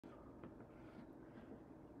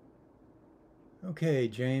Okay,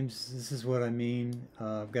 James, this is what I mean.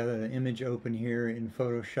 I've got an image open here in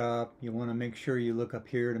Photoshop. You want to make sure you look up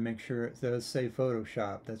here to make sure it does say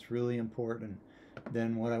Photoshop. That's really important.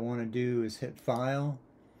 Then what I want to do is hit File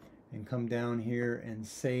and come down here and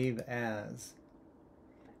Save As.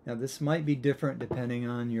 Now this might be different depending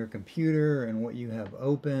on your computer and what you have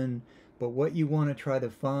open, but what you want to try to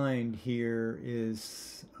find here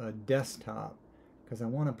is a desktop because I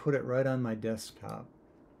want to put it right on my desktop.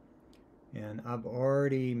 And I've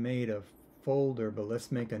already made a folder, but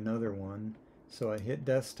let's make another one. So I hit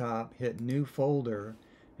desktop, hit new folder,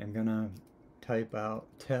 and gonna type out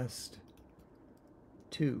test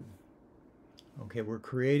 2. Okay, we're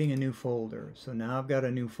creating a new folder. So now I've got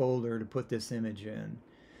a new folder to put this image in.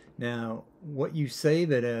 Now, what you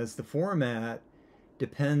save it as, the format,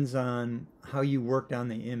 depends on how you worked on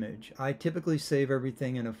the image. I typically save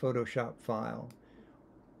everything in a Photoshop file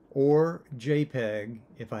or JPEG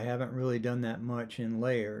if I haven't really done that much in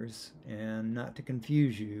layers. And not to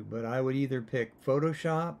confuse you, but I would either pick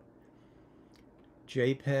Photoshop,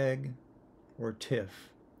 JPEG, or TIFF.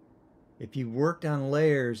 If you worked on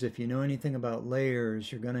layers, if you know anything about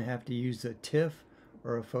layers, you're going to have to use a TIFF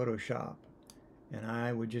or a Photoshop. And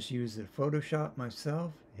I would just use the Photoshop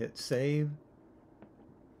myself, hit save,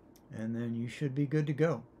 and then you should be good to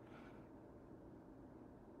go.